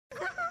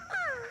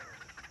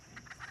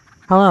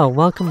Hello,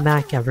 welcome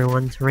back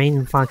everyone to Rain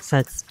and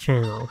Foxette's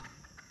channel.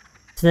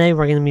 Today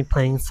we're going to be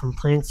playing some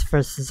Plants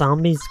vs.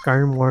 Zombies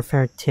Garden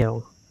Warfare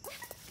 2.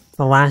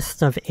 The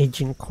last of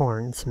Agent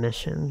Corn's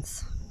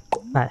missions.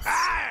 Yes.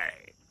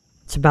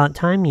 It's about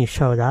time you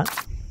showed up.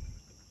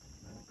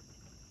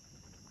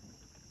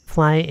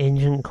 Fly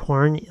Agent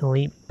Corn,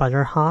 Elite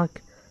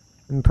Butterhawk,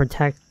 and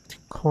protect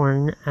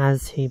Corn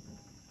as he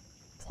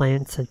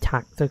plants a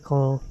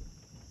tactical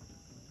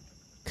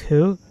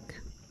kook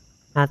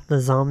at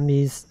the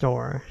zombie's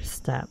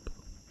doorstep.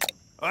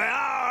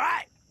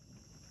 Alright!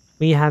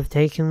 We have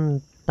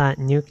taken that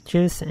nuke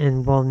juice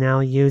and will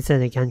now use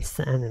it against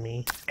the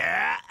enemy.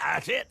 Yeah,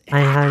 that's it. I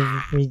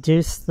have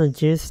reduced the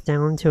juice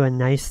down to a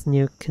nice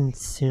nuke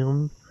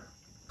consomme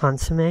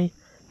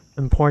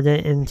and poured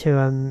it into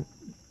a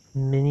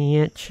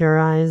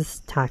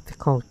miniaturized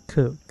tactical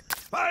kook.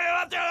 What are you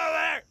up to over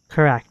there?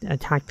 Correct, a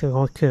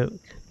tactical kook.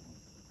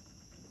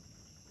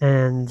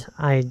 And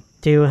I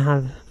do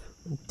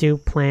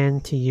plan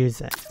to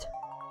use it.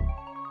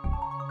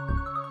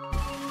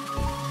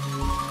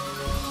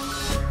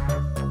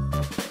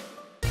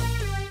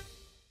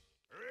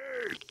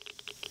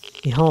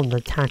 Behold the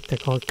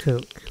tactical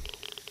kook.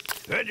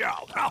 Good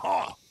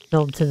job.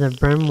 Filled to the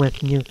brim with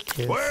nuke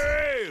juice.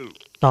 Woo!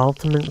 The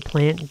ultimate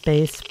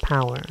plant-based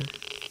power.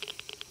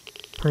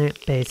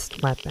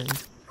 Plant-based weapon.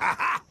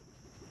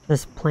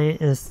 This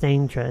plant is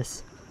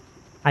dangerous.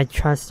 I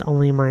trust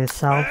only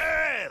myself.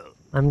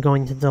 I'm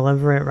going to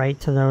deliver it right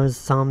to those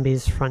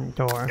zombies' front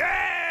door.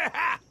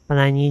 Yeah! But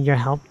I need your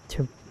help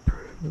to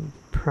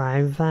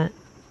private.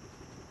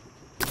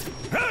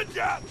 Good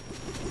job.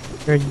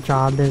 Your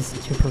job is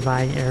to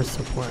provide air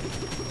support.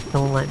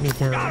 Don't let me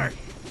down.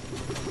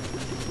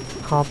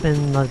 Hop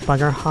in the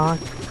Butterhawk.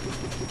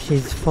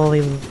 She's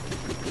fully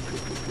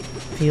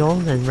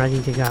fueled and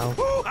ready to go.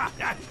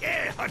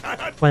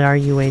 What are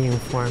you waiting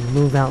for?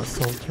 Move out,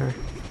 soldier.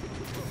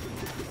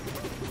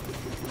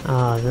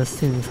 This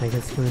seems like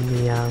it's going to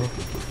be a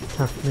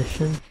tough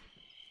mission.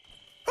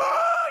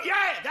 Oh,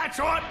 yeah, that's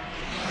what.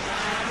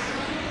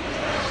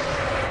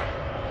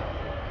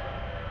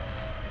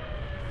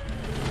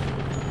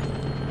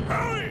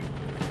 Hurry!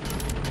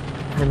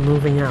 I'm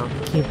moving out.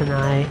 Keep an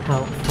eye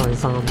out for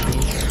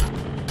zombies.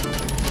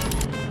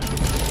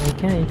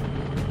 Okay.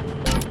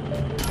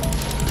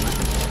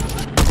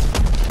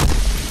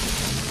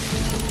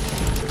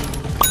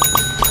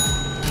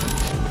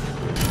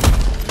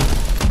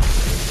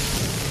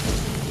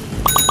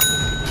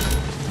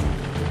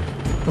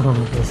 Oh,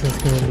 this is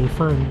gonna be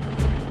fun.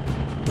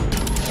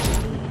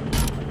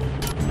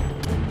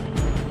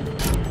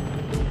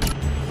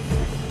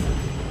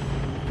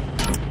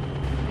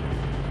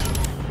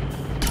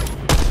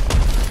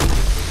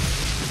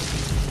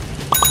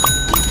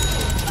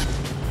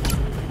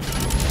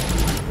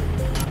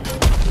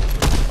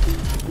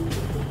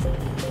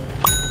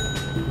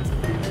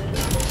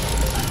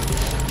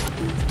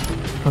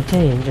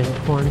 Okay, Agent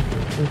Corn,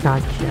 we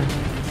got you.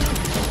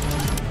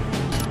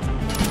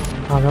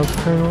 Auto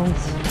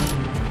kernels.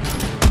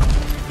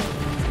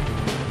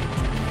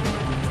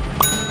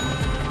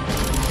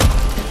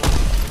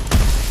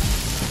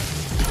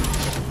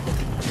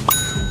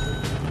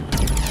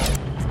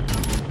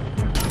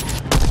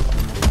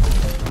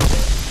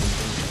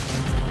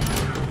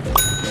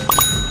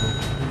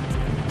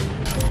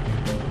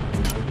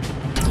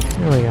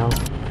 There we go.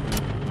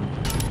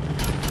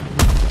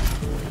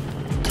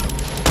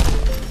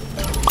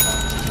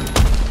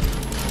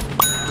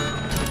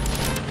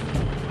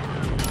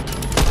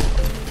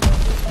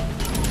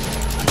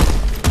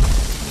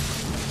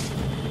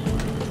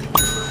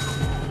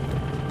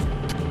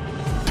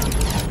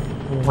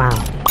 Wow.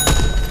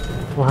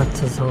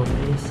 Lots of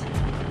zombies.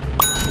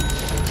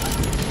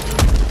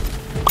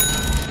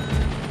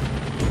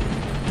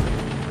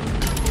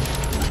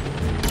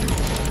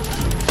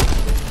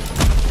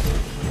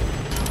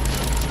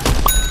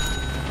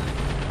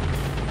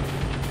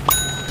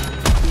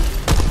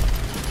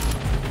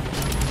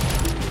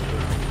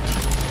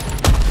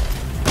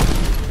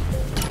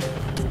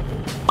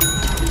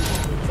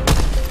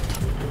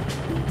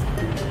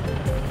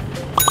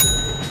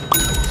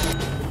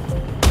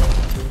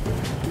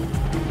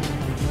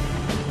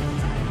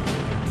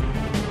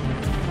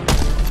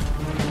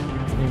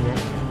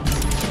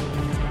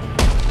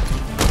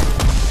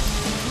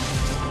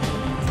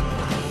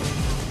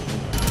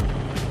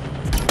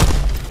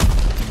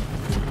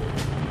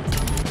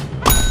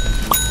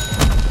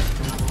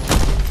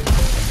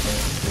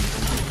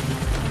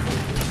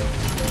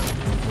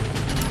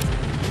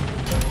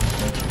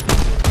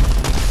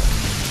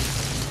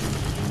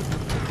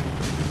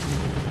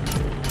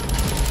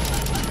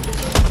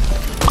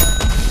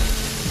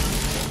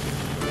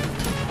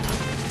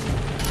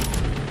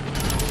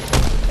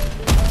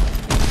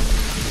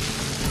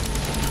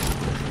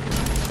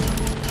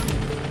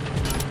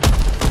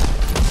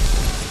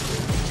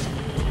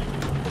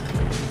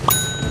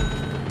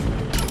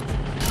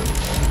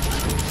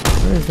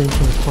 Where is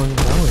Agent Corn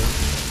going?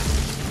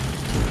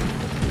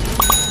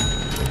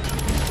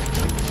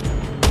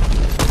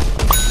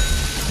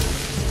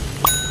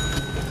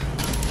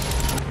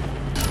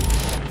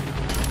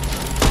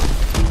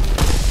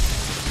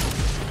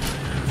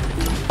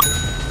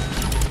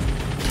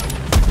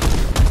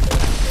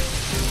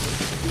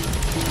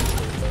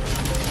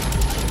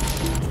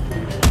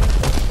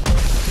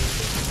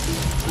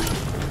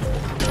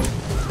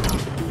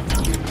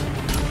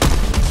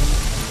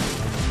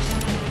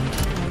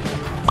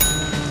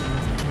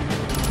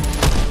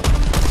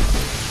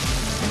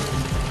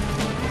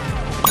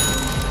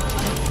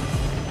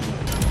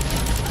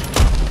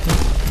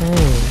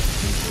 Hey.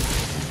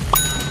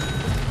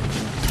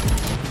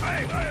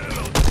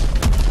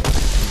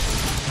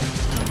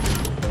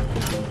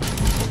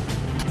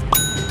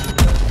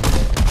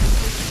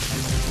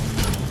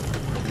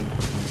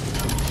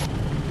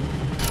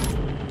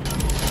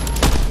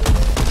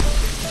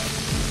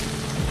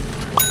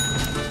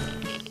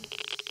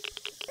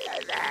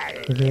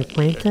 Did we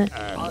plant it?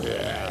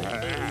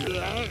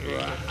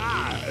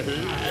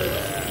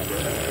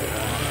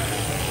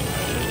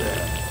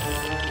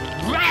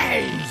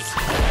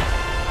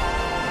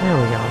 There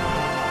we go.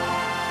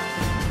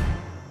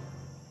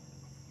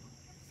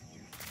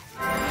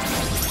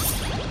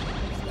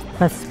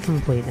 Quest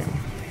completed.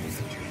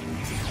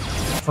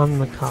 On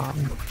the cob.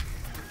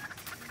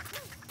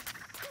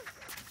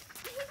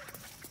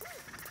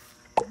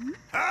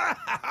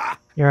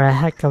 You're a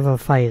heck of a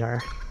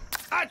fighter.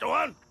 That's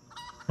one.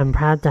 I'm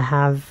proud to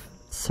have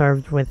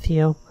served with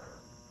you,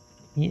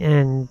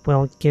 and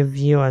will give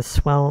you a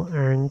swell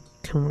earned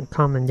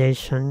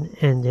commendation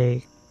and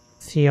a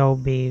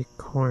COB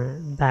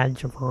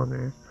badge of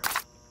honor.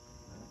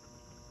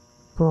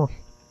 Cool.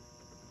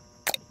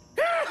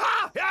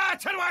 Yeah,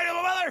 tell me,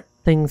 mother.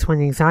 Things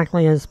went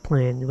exactly as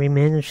planned. We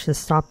managed to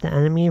stop the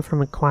enemy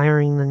from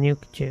acquiring the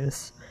nuke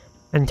juice,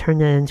 and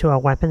turned it into a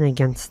weapon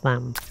against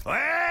them. Well,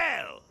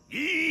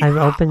 I've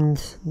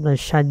opened the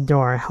shed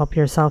door. Help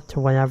yourself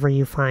to whatever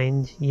you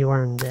find. You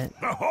earned it.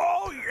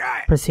 Oh,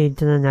 yeah. Proceed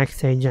to the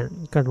next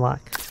agent. Good luck.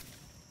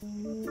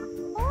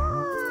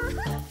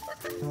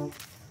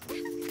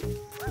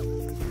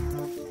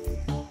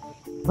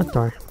 What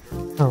door?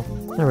 Oh,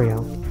 there we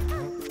go.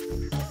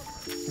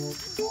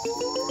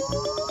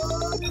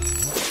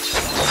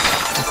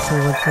 Let's see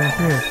what's in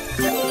here.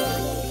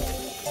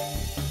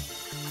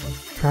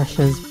 Trash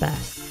is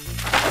best.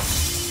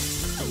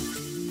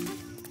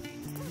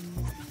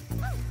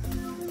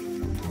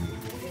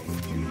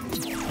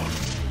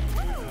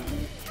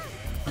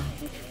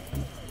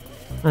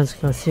 Let's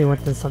go see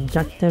what this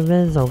objective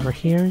is over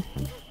here.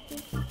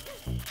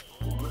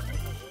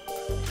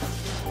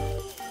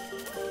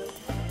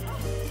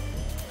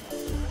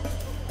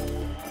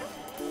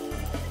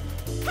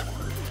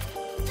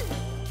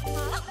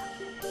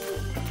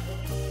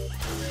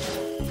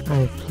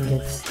 I think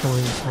it's still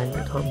inside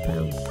the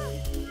compound.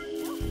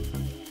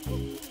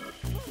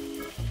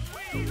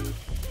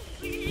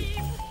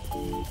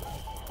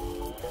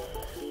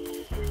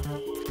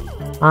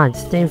 Ah,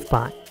 it's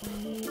DaveBot.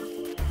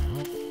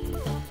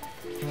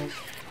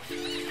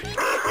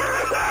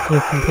 You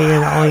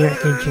completed all your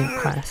agent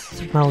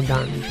quests. Well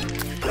done.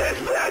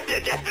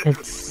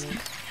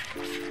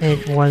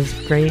 It was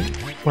great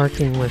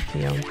working with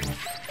you.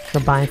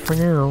 Goodbye for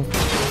now.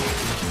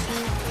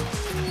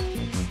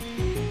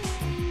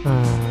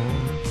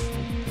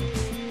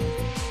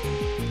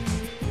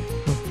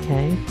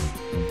 Okay.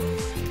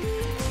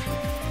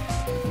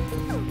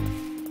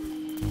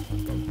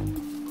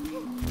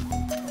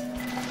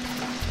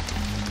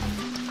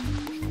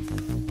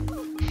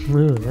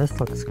 Ooh, this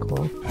looks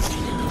cool.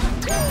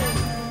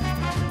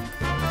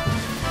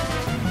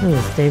 Ooh,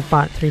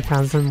 DaveBot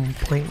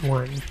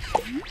 3000.1.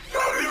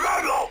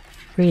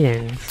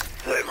 Greetings.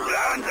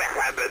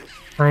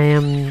 I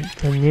am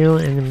the new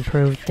and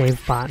improved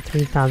DaveBot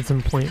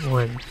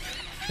 3000.1.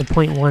 The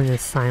point 1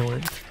 is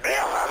silent.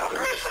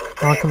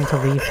 Welcome to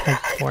Leaf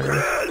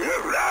Headquarters.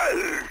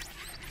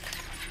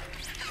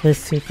 This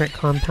secret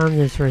compound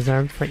is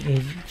reserved for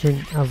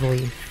Agent of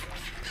Leaf,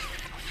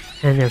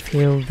 and a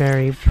few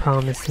very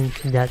promising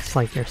cadets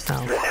like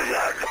yourself.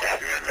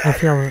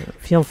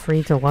 Feel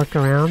free to look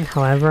around,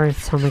 however,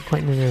 some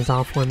equipment is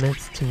off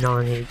limits to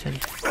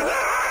non-agents.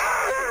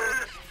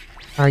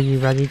 Are you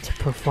ready to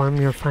perform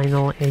your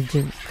final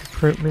agent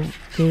recruitment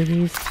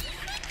duties?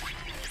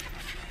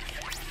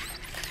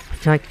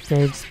 Protect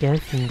Dave's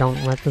gift and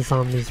don't let the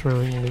zombies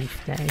ruin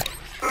Leaf Day.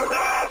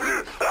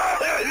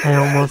 I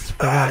almost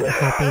forgot.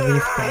 Happy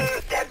Leaf Day.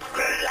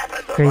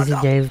 Crazy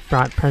Dave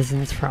brought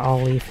presents for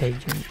all Leaf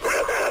agents.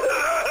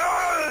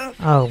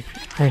 Oh,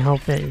 I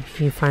hope that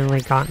he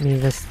finally got me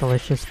this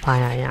delicious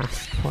pie I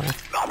asked for.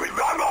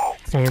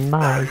 Stand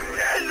by.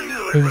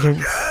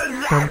 Agent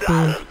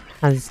Stumpy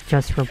has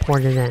just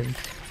reported in.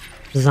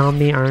 The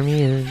zombie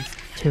army is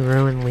to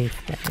ruin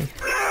Leaf Day.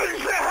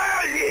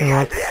 It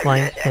looks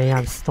like they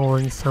have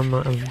stolen some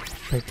of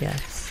the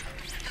gifts.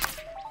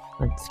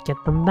 Let's get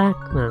them back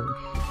then.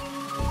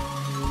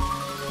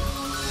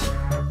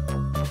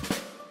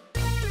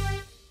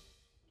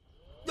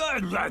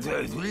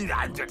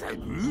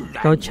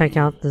 Go check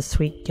out the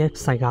sweet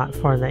gifts I got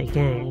for that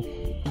gang.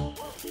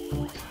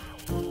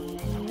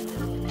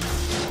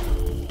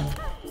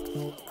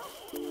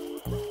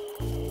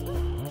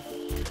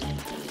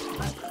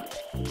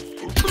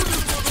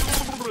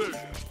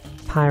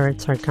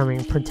 Pirates are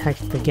coming.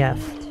 Protect the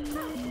gift.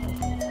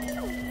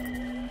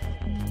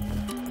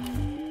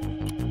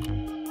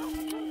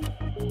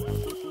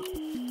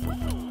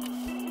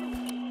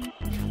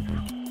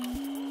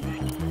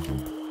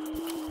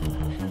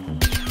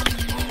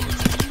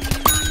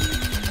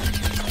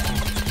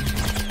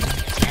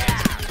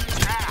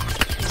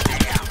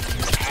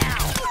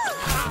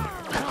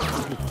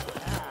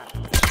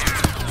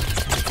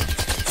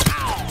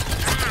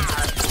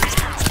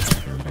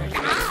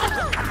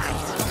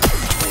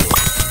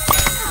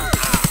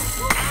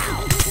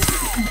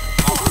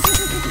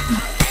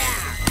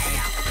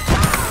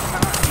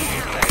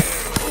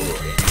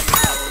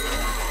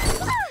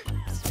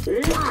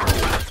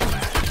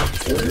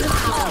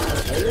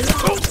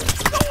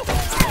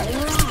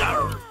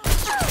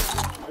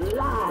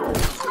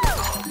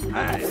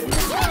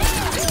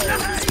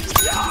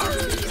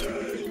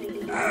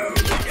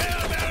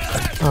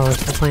 Oh,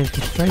 it's the plane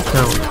for straight?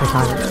 No, I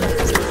got it.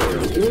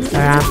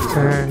 They're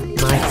after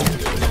Michael.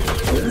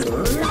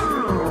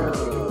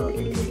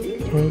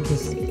 Okay,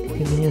 just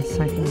give me a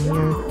second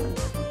here.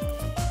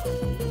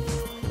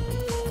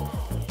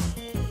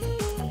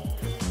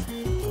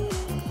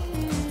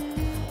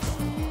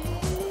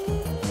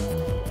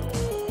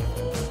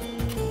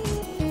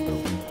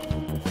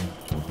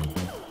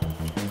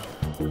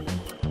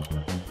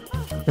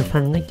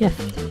 Defend the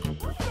gift.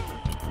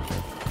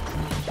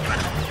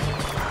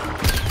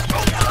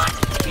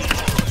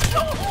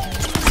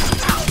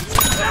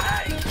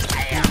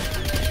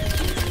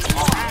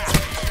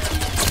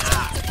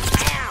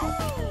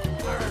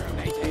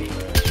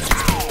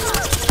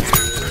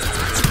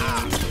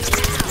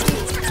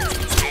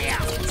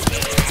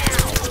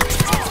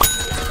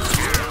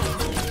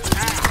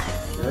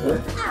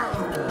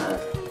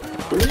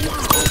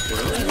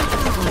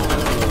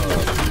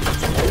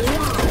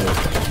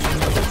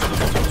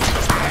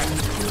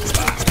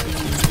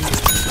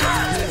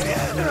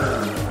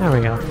 There we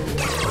go.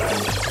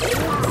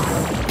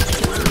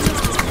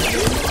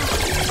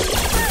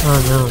 Oh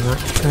no, not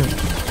shrimp.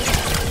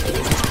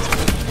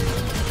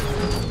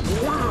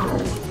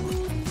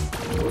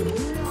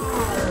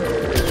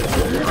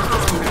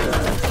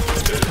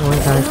 Only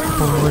got a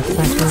couple more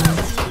seconds.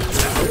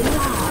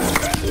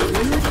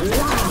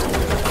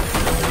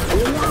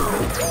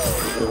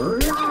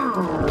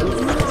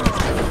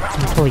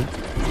 Complete.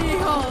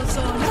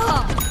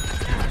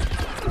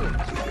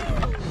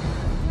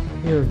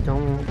 You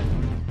don't...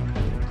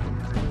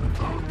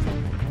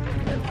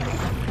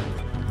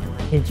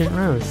 Agent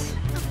Rose.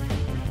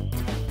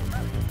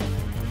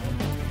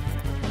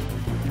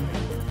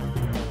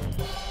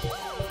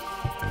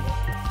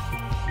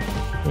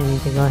 We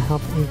need to go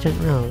help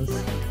Agent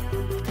Rose.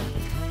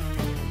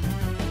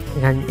 I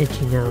got an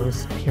itchy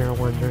nose, if you're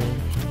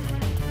wondering.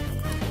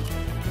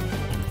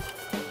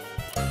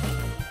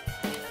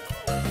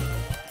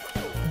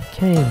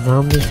 Okay,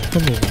 zombies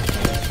coming.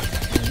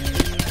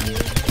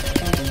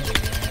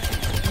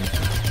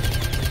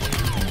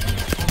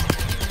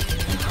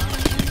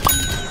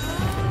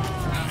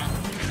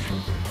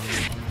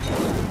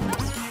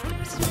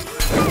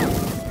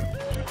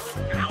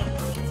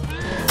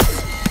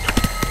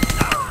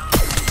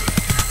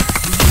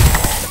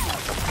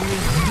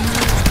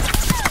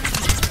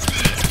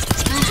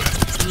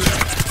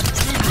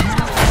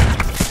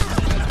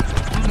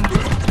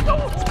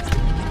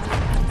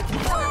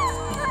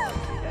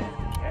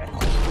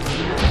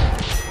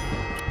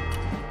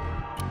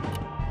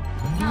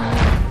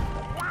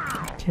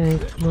 Okay,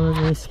 come on,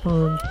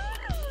 respawn.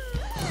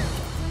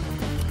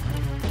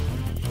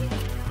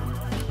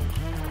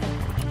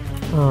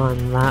 Oh,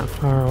 I'm that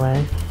far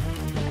away.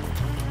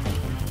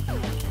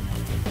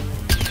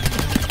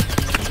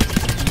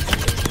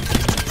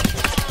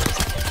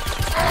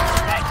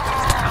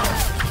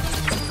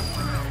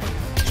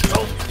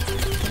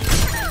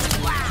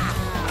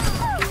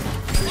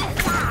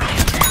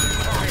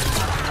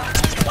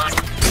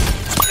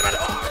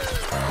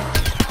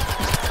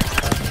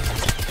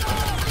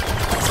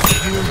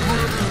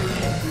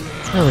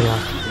 There we go.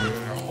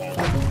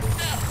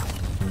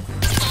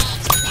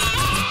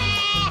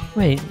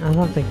 Wait, I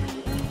thought they...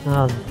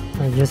 Oh,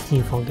 they're just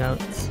evil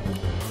goats.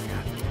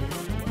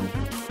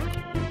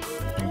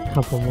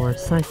 Couple more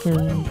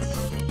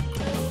seconds.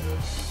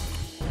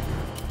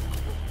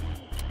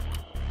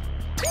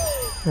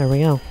 There we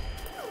go.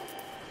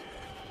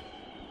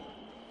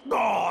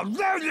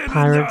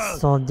 Pirates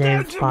stole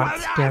Dave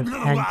Spot's gift.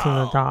 Head to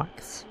the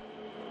docks.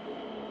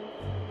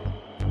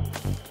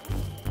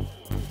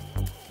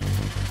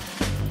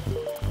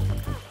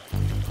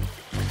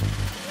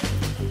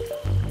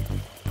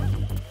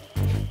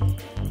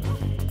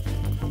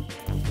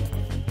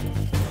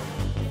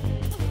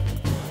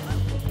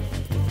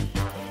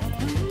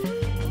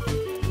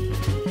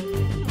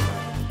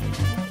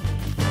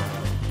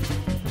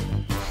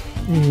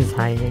 He's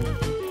hiding.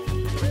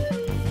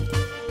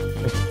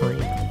 It's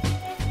funny.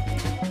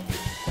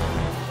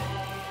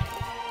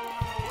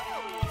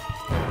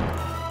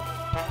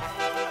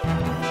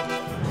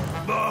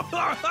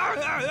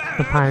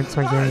 The pirates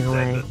are getting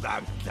away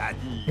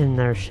in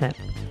their ship.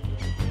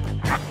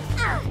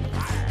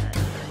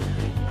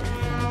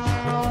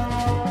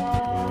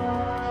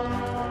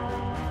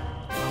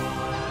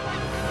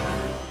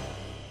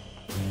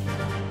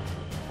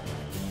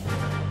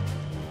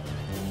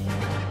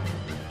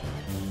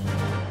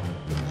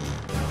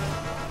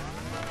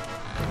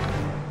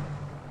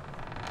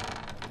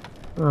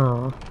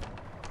 Oh,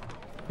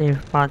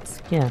 Dave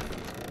Bot's gift.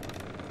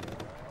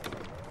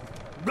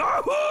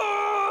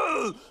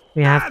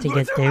 We have to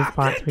get Dave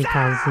Bot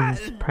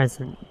 3000's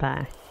present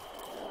back.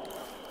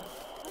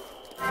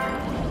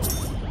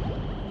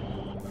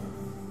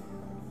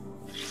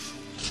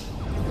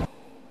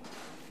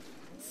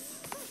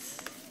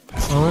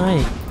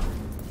 Alright.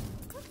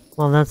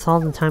 Well, that's all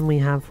the time we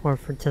have for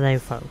today,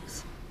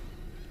 folks.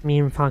 Me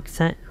and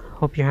Foxette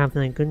hope you're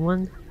having a good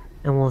one,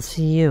 and we'll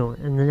see you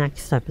in the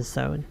next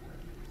episode.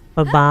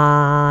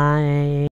 Bye-bye!